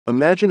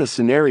Imagine a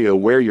scenario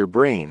where your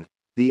brain,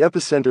 the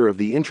epicenter of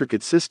the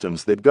intricate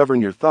systems that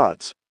govern your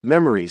thoughts,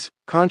 memories,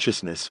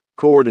 consciousness,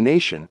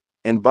 coordination,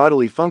 and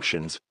bodily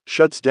functions,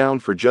 shuts down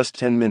for just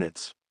 10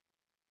 minutes.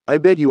 I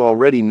bet you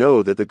already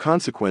know that the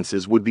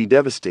consequences would be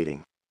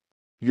devastating.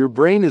 Your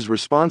brain is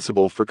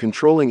responsible for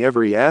controlling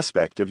every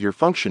aspect of your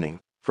functioning,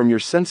 from your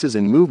senses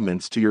and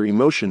movements to your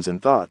emotions and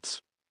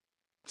thoughts.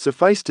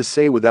 Suffice to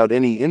say, without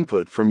any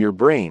input from your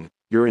brain,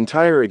 your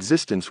entire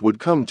existence would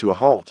come to a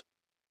halt.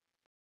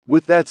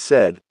 With that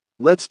said,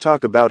 let's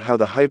talk about how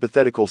the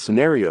hypothetical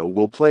scenario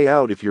will play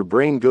out if your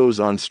brain goes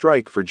on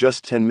strike for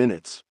just 10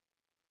 minutes.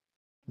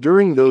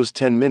 During those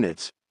 10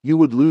 minutes, you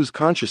would lose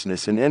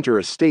consciousness and enter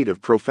a state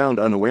of profound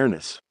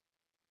unawareness.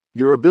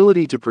 Your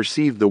ability to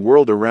perceive the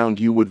world around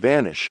you would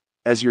vanish,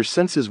 as your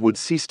senses would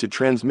cease to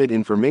transmit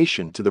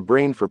information to the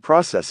brain for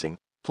processing,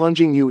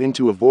 plunging you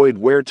into a void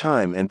where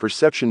time and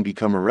perception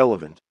become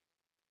irrelevant.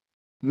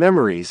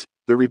 Memories,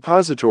 the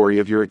repository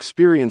of your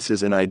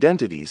experiences and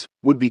identities,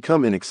 would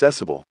become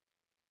inaccessible.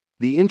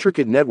 The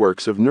intricate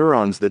networks of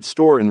neurons that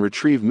store and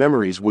retrieve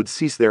memories would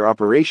cease their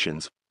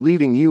operations,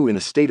 leaving you in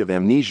a state of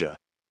amnesia.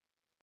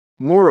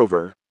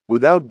 Moreover,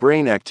 without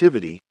brain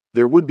activity,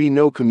 there would be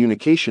no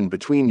communication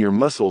between your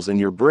muscles and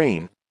your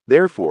brain,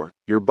 therefore,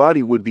 your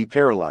body would be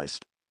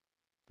paralyzed.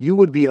 You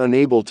would be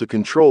unable to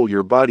control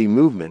your body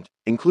movement,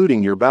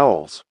 including your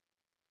bowels.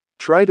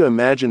 Try to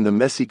imagine the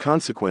messy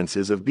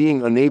consequences of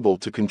being unable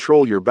to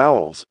control your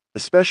bowels,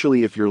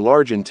 especially if your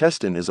large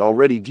intestine is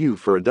already due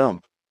for a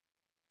dump.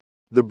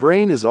 The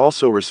brain is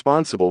also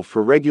responsible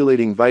for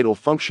regulating vital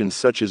functions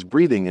such as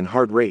breathing and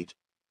heart rate.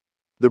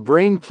 The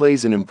brain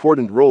plays an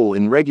important role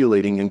in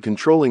regulating and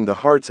controlling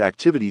the heart's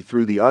activity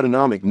through the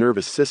autonomic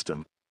nervous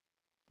system.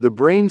 The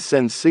brain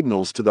sends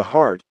signals to the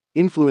heart,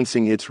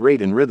 influencing its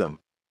rate and rhythm.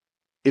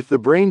 If the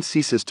brain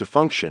ceases to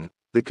function,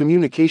 the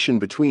communication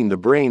between the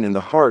brain and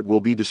the heart will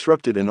be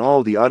disrupted and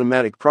all the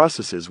automatic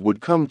processes would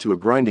come to a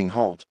grinding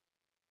halt.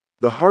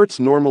 The heart's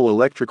normal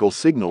electrical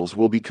signals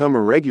will become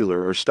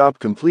irregular or stop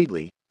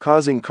completely,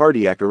 causing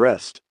cardiac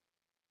arrest.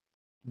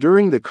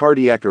 During the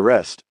cardiac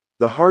arrest,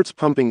 the heart's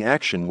pumping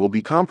action will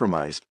be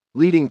compromised,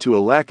 leading to a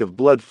lack of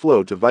blood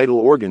flow to vital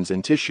organs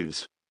and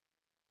tissues.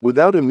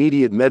 Without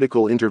immediate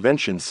medical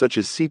interventions such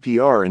as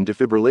CPR and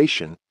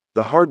defibrillation,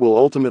 the heart will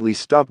ultimately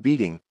stop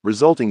beating,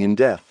 resulting in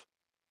death.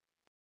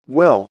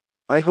 Well,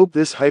 I hope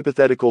this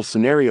hypothetical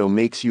scenario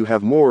makes you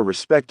have more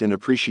respect and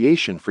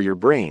appreciation for your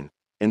brain,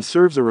 and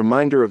serves a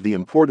reminder of the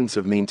importance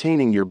of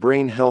maintaining your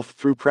brain health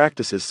through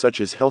practices such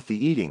as healthy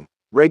eating,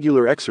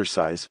 regular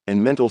exercise,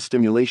 and mental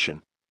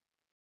stimulation.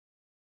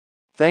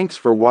 Thanks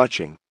for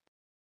watching.